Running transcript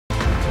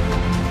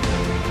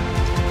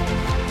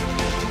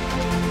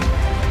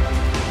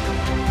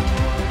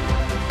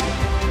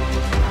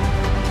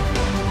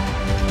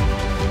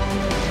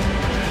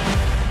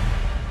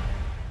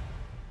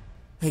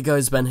Hey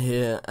guys, Ben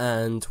here,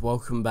 and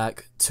welcome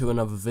back to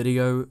another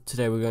video.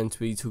 Today we're going to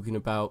be talking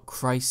about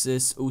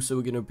Crisis. Also,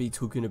 we're going to be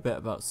talking a bit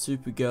about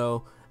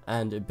Supergirl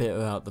and a bit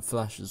about the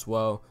Flash as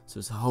well. So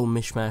it's a whole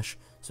mishmash.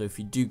 So if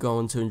you do go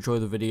on to enjoy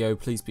the video,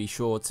 please be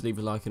sure to leave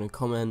a like and a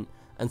comment,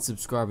 and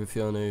subscribe if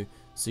you're new,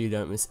 so you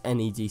don't miss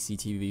any DC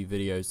TV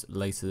videos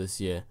later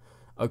this year.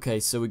 Okay,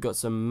 so we got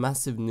some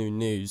massive new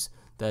news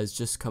that has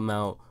just come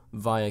out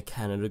via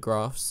Canada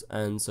Graphs,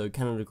 and so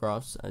Canada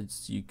Graphs,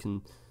 as you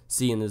can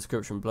see in the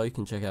description below, you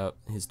can check out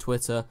his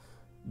Twitter.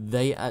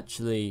 They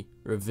actually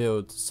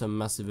revealed some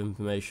massive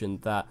information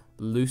that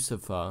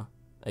Lucifer,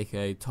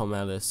 aka Tom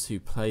Ellis,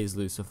 who plays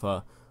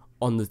Lucifer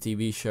on the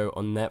TV show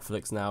on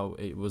Netflix now,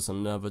 it was on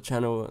another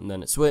channel and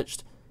then it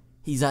switched,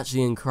 he's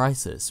actually in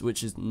Crisis,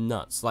 which is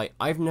nuts. Like,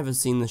 I've never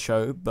seen the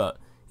show, but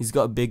he's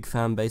got a big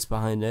fan base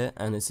behind it,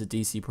 and it's a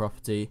DC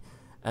property,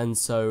 and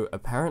so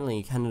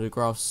apparently Canada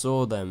Graphs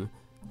saw them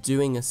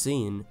doing a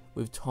scene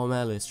with Tom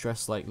Ellis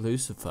dressed like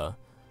Lucifer.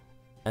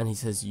 And he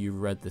says, "You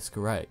read this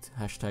correct.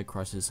 Hashtag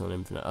Crisis on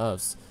Infinite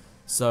Earths."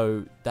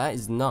 So that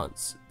is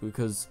nuts,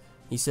 because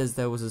he says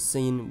there was a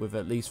scene with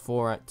at least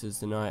 4 actors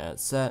tonight at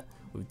set,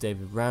 with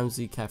David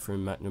Ramsey,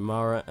 Catherine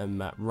McNamara, and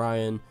Matt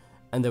Ryan,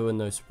 and there were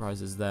no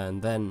surprises there.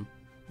 And then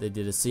they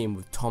did a scene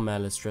with Tom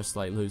Ellis dressed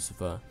like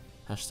Lucifer.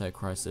 Hashtag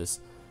Crisis.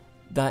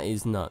 That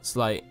is nuts.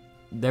 Like,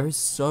 there is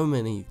so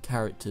many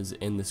characters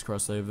in this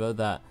crossover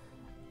that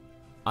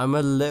I'm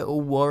a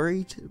little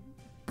worried.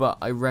 But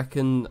I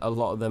reckon a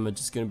lot of them are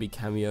just going to be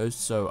cameos,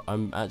 so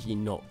I'm actually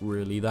not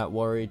really that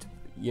worried.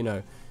 You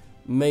know,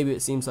 maybe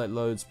it seems like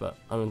loads, but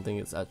I don't think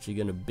it's actually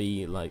going to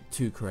be like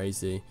too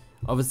crazy.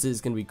 Obviously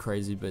it's going to be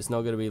crazy, but it's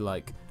not going to be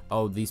like,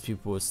 oh, these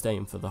people are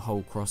staying for the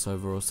whole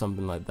crossover or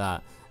something like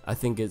that. I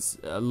think it's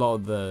a lot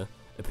of the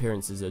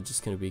appearances are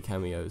just going to be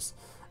cameos.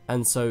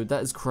 And so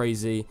that is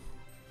crazy.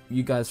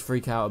 You guys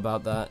freak out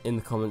about that in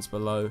the comments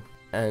below.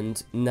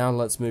 And now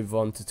let's move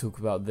on to talk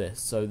about this.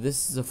 So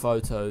this is a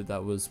photo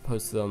that was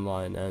posted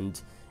online, and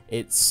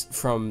it's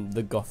from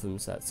the Gotham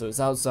set. So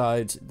it's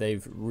outside.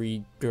 They've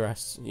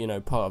redressed, you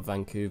know, part of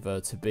Vancouver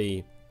to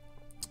be,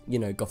 you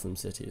know, Gotham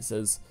City. It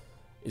says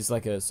it's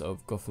like a sort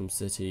of Gotham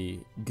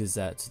City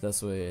Gazette.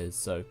 That's what it is.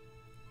 So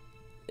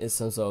it's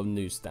some sort of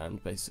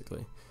newsstand,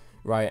 basically,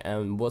 right?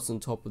 And what's on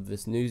top of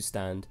this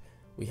newsstand?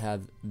 We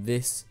have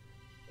this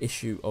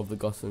issue of the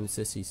Gotham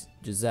City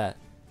Gazette.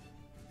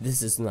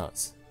 This is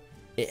nuts.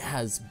 It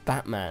has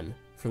Batman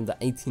from the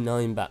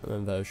 '89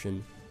 Batman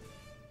version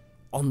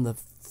on the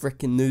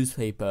frickin'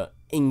 newspaper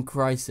in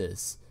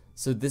Crisis.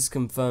 So this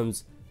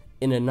confirms,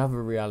 in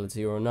another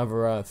reality or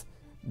another Earth,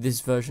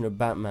 this version of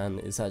Batman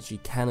is actually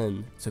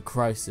canon to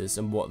Crisis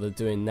and what they're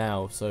doing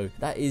now. So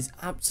that is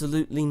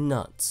absolutely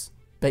nuts.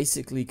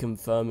 Basically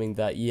confirming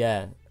that,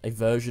 yeah, a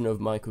version of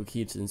Michael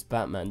Keaton's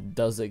Batman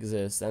does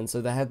exist. And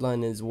so the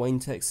headline is Wayne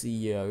Tech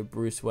CEO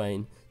Bruce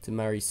Wayne to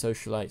marry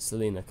socialite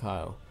Selena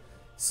Kyle.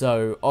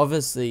 So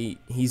obviously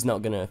he's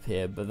not going to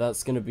appear, but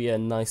that's going to be a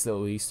nice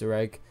little Easter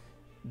egg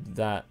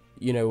that,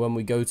 you know, when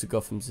we go to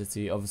Gotham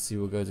City, obviously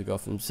we'll go to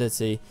Gotham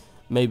City,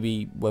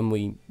 maybe when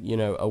we, you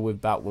know, are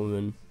with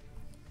Batwoman,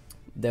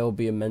 there will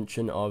be a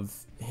mention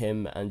of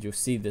him and you'll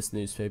see this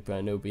newspaper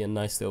and it'll be a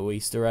nice little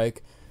Easter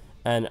egg.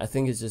 And I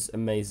think it's just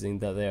amazing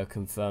that they are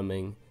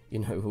confirming, you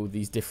know, all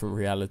these different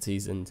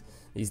realities and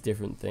these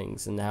different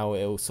things and how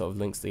it all sort of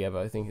links together.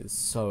 I think it's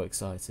so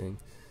exciting.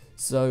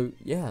 So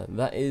yeah,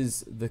 that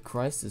is the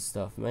Crisis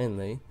stuff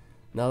mainly.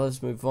 Now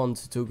let's move on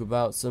to talk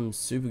about some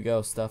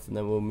Supergirl stuff, and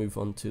then we'll move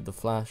on to the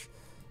Flash.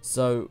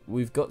 So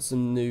we've got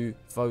some new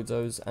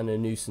photos and a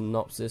new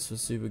synopsis for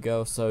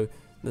Supergirl. So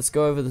let's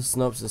go over the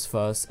synopsis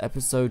first.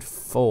 Episode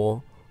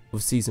 4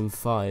 of season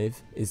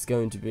 5 is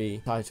going to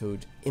be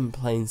titled In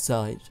Plain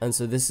Sight, and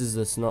so this is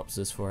the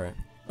synopsis for it.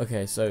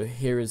 Okay, so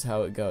here is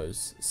how it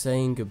goes.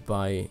 Saying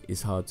goodbye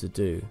is hard to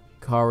do.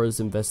 Kara's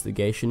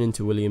investigation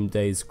into William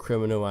Day's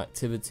criminal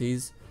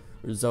activities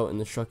result in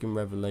the shocking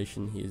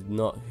revelation he is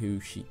not who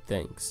she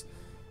thinks.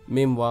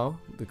 Meanwhile,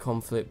 the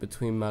conflict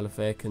between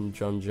Malefic and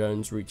John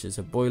Jones reaches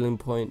a boiling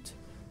point,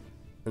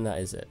 and that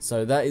is it.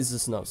 So that is the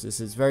synopsis.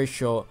 It's very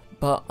short,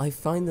 but I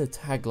find the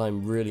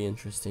tagline really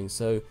interesting.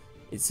 So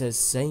it says,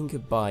 saying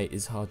goodbye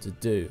is hard to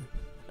do,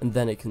 and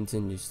then it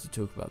continues to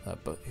talk about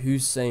that. But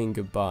who's saying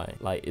goodbye?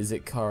 Like, is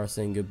it Kara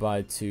saying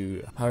goodbye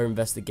to her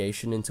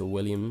investigation into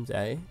William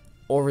Day?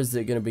 Or is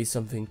it going to be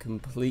something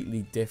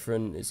completely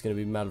different? It's going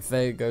to be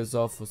Malefic goes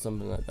off or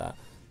something like that.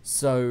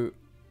 So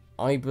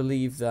I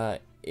believe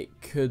that it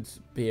could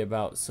be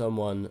about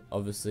someone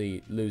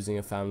obviously losing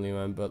a family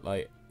member.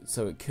 Like,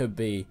 so it could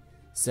be,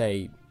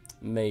 say,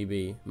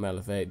 maybe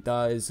Malefic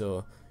dies,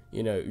 or,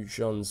 you know,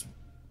 John's,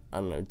 I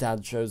don't know,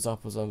 dad shows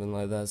up or something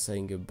like that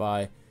saying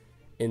goodbye.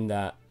 In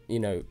that, you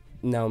know,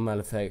 now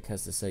Malefic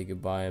has to say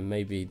goodbye, and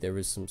maybe there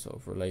is some sort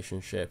of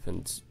relationship,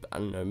 and I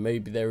don't know,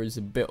 maybe there is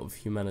a bit of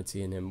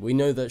humanity in him. We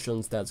know that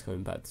Sean's dad's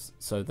coming back,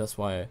 so that's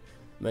why I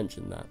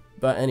mentioned that.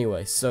 But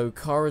anyway, so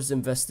Kara's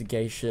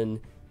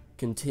investigation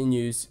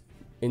continues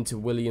into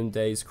William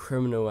Day's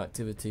criminal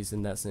activities,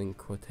 and that's in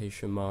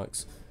quotation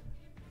marks,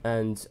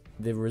 and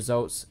the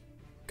results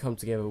come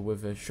together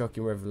with a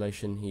shocking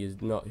revelation. He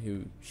is not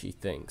who she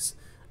thinks.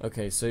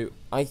 Okay, so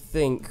I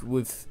think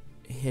with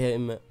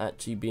him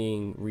actually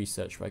being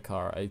researched by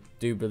Kara, I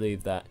do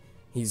believe that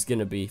he's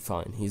gonna be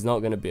fine. He's not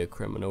gonna be a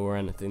criminal or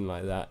anything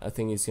like that. I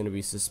think he's gonna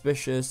be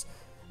suspicious.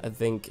 I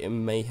think it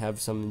may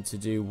have something to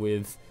do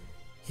with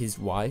his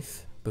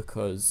wife,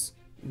 because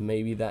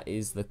maybe that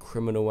is the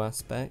criminal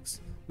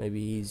aspects. Maybe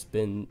he's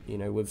been, you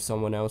know, with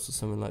someone else or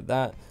something like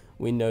that.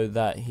 We know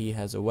that he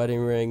has a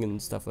wedding ring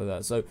and stuff like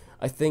that. So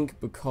I think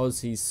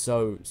because he's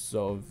so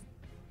sort of,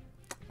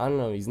 I don't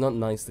know, he's not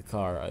nice to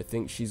Kara, I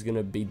think she's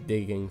gonna be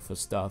digging for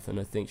stuff, and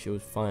I think she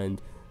would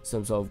find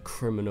some sort of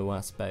criminal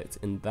aspect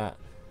in that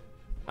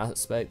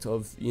aspect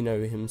of, you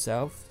know,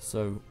 himself.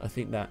 So I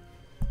think that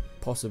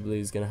possibly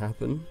is gonna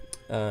happen.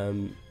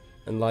 And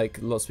like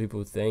lots of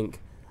people think,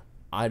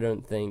 I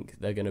don't think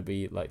they're gonna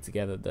be like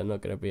together. They're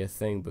not gonna be a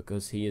thing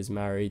because he is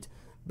married.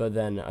 But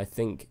then I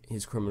think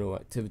his criminal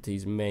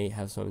activities may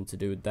have something to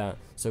do with that.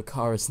 So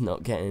Kara's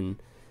not getting,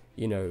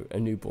 you know, a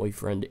new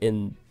boyfriend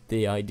in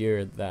the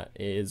idea that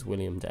it is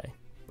William Day,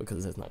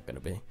 because there's not going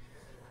to be.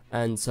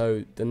 And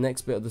so the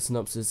next bit of the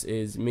synopsis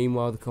is,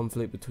 meanwhile the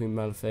conflict between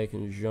Malefic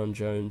and John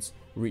Jones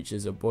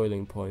reaches a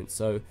boiling point.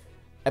 So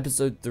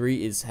episode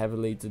 3 is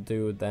heavily to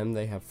do with them.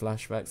 They have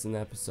flashbacks in the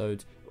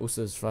episode,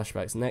 also there's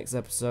flashbacks next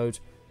episode.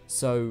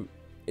 So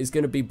it's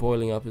going to be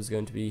boiling up, it's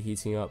going to be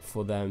heating up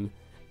for them,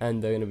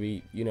 and they're going to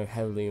be, you know,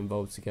 heavily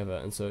involved together.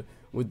 And so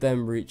with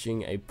them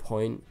reaching a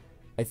point,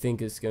 I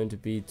think it's going to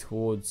be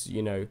towards,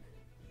 you know,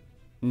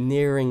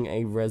 nearing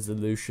a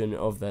resolution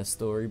of their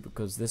story,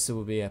 because this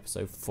will be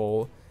episode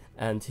 4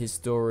 and his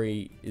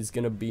story is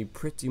going to be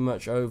pretty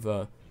much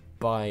over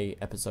by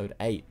episode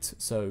 8.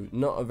 So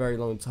not a very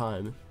long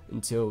time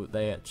until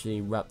they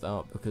actually wrap that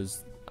up,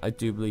 because I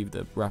do believe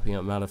they're wrapping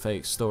up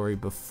Malefic's story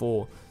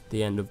before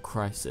the end of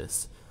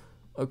Crisis.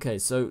 Okay,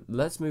 so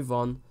let's move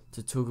on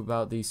to talk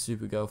about these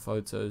Supergirl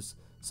photos.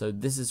 So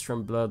this is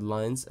from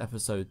Bloodlines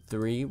episode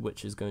 3,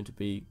 which is going to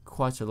be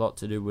quite a lot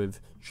to do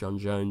with John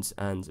Jones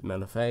and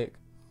Malefic.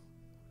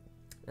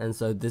 And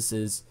so this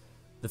is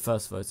the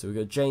first photo. We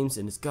got James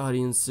in his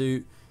Guardian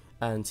suit,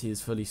 and he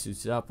is fully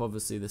suited up.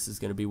 Obviously this is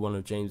going to be one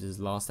of James's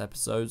last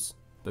episodes,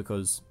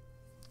 because,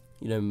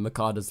 you know,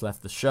 Makada's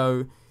left the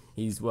show.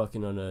 He's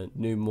working on a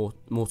new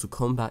Mortal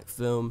Kombat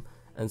film,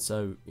 and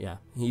so yeah,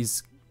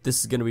 this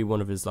is going to be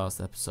one of his last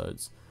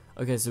episodes.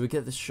 Okay, so we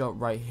get this shot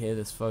right here,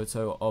 this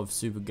photo of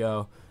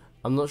Supergirl.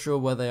 I'm not sure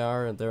where they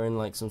are. They're in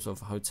like some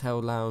sort of hotel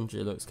lounge.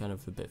 It looks kind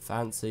of a bit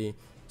fancy.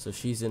 So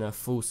she's in her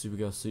full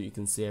Supergirl suit. You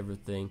can see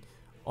everything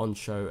on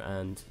show,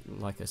 and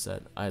like I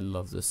said, I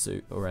love the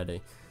suit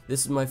already.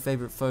 This is my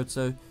favorite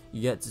photo.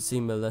 You get to see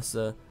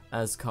Melissa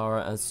as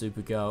Kara, as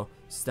Supergirl,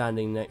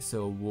 standing next to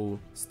a wall,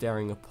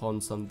 staring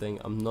upon something.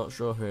 I'm not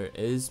sure who it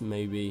is.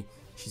 Maybe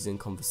she's in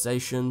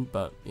conversation,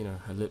 but you know,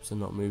 her lips are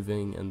not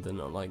moving and they're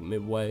not like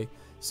midway.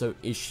 So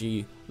is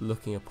she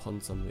looking upon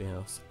something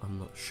else? I'm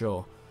not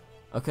sure.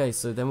 Okay,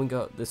 so then we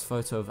got this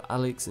photo of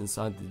Alex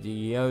inside the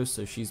DEO.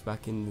 So she's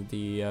back in the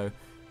DEO,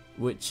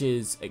 which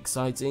is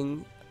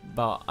exciting,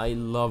 but I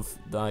love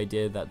the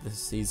idea that this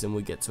season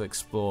we get to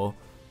explore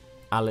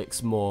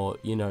Alex more,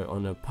 you know,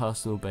 on a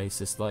personal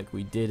basis like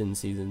we did in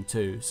season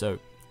 2. So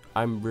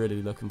I'm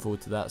really looking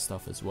forward to that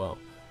stuff as well.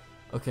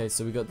 Okay,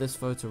 so we got this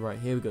photo right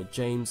here. We got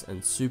James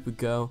and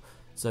Supergirl.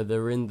 So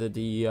they're in the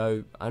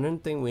DEO. I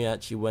don't think we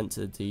actually went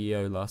to the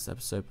DEO last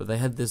episode, but they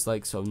had this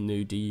like sort of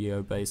new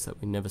DEO base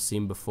that we've never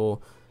seen before.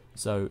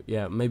 So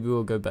yeah, maybe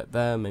we'll go back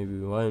there, maybe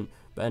we won't.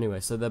 But anyway,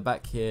 so they're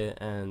back here,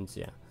 and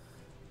yeah.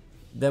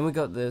 Then we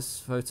got this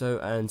photo,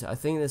 and I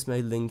think this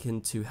may link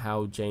into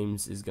how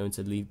James is going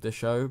to leave the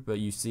show, but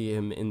you see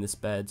him in this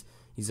bed.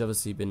 He's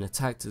obviously been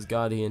attacked as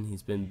Guardian,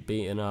 he's been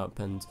beaten up,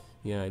 and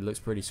you know, he looks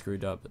pretty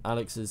screwed up.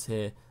 Alex is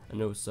here,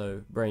 and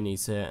also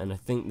Brainy's here, and I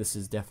think this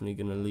is definitely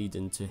going to lead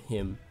into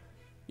him,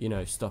 you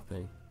know,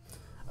 stopping.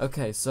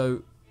 Okay,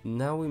 so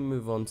now we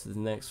move on to the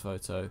next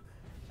photo,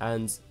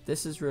 and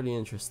this is really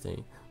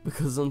interesting,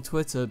 because on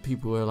Twitter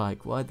people were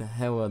like, why the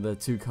hell are there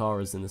 2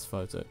 Karas in this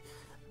photo?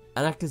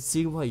 And I can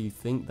see why you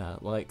think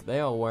that. Like, they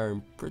are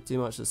wearing pretty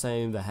much the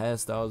same, the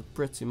hairstyles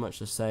pretty much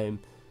the same.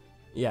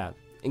 Yeah,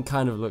 it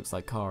kind of looks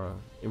like Kara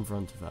in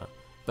front of her,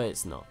 but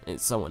it's not.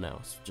 It's someone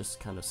else,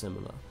 just kind of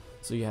similar.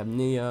 So you have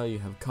Nia, you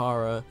have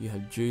Kara, you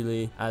have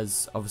Julie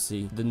as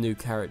obviously the new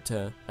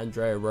character,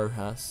 Andrea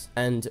Rojas,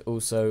 and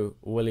also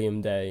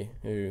William Day,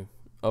 who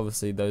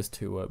obviously those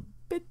two were a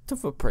bit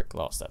of a prick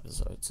last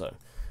episode. So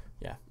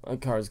yeah,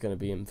 Kara's going to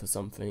be in for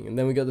something. And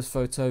then we got this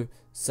photo,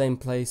 same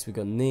place, we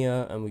got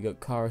Nia and we got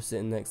Kara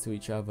sitting next to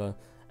each other,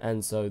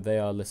 and so they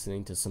are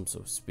listening to some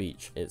sort of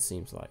speech, it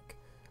seems like.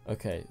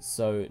 Okay,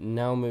 so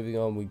now moving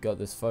on, we got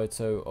this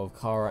photo of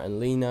Kara and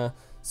Lena.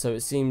 So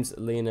it seems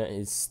Lena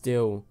is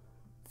still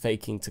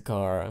faking to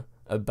Kara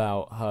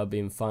about her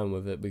being fine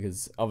with it,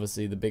 because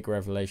obviously the big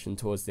revelation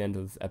towards the end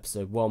of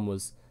episode 1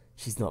 was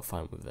she's not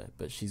fine with it,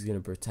 but she's going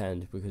to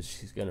pretend because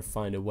she's going to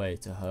find a way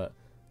to hurt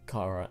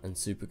Kara and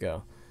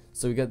Supergirl.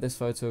 So we get this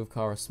photo of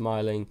Kara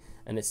smiling,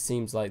 and it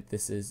seems like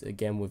this is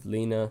again with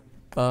Lena.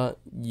 But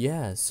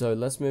yeah, so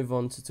let's move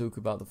on to talk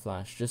about the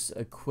Flash. Just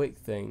a quick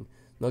thing.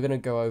 Not going to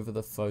go over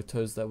the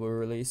photos that were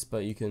released,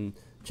 but you can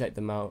check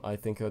them out. I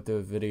think I'll do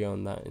a video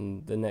on that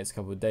in the next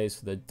couple of days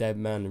for the Dead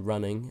Man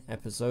Running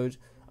episode.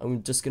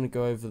 I'm just going to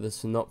go over the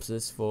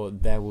synopsis for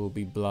There Will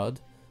Be Blood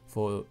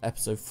for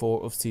episode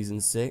 4 of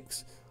season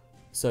 6.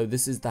 So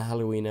this is the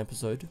Halloween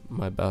episode,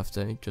 my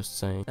birthday, just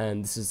saying.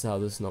 And this is how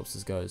the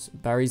synopsis goes.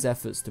 Barry's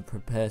efforts to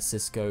prepare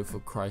Cisco for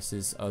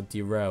crisis are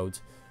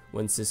derailed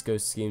when Cisco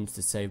schemes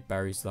to save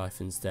Barry's life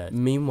instead.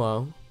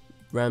 Meanwhile,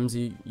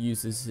 Ramsey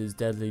uses his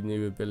deadly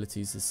new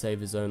abilities to save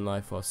his own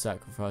life while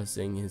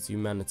sacrificing his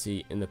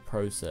humanity in the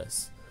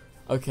process.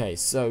 Okay,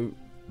 so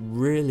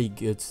really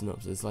good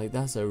synopsis. Like,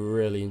 that's a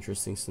really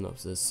interesting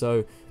synopsis.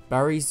 So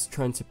Barry's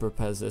trying to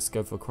prepare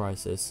Cisco for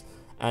crisis,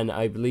 and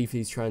I believe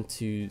he's trying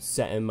to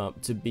set him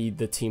up to be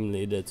the team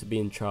leader, to be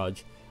in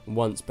charge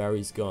once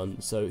Barry's gone.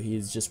 So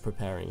he's just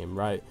preparing him,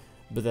 right?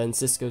 But then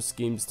Cisco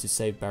schemes to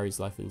save Barry's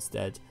life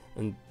instead,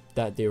 and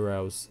that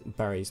derails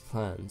Barry's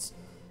plans.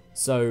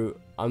 So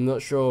I'm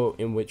not sure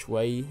in which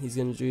way he's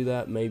going to do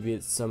that. Maybe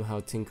it's somehow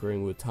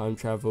tinkering with time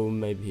travel,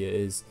 maybe it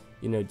is,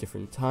 you know,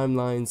 different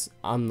timelines.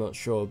 I'm not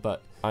sure,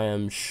 but I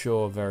am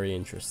sure very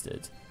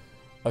interested.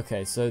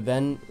 Okay, so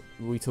then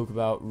we talk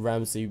about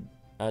Ramsey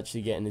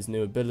actually getting his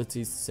new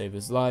abilities to save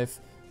his life,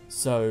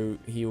 so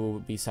he will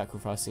be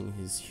sacrificing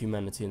his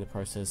humanity in the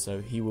process,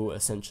 so he will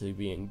essentially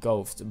be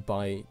engulfed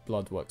by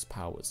Bloodworks'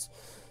 powers.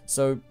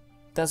 So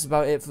that's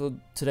about it for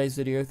today's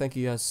video. Thank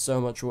you guys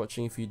so much for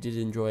watching. If you did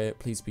enjoy it,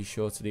 please be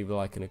sure to leave a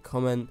like and a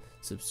comment,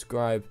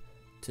 subscribe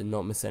to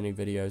not miss any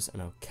videos,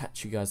 and I'll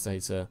catch you guys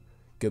later.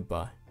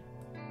 Goodbye.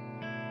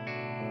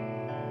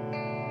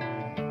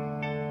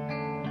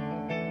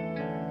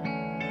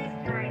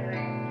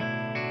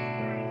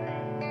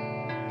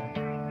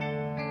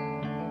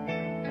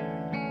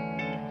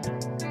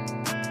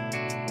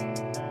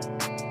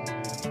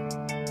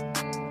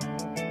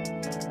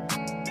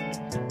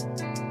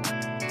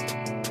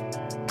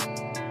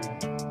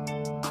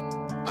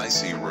 I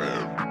see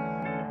red.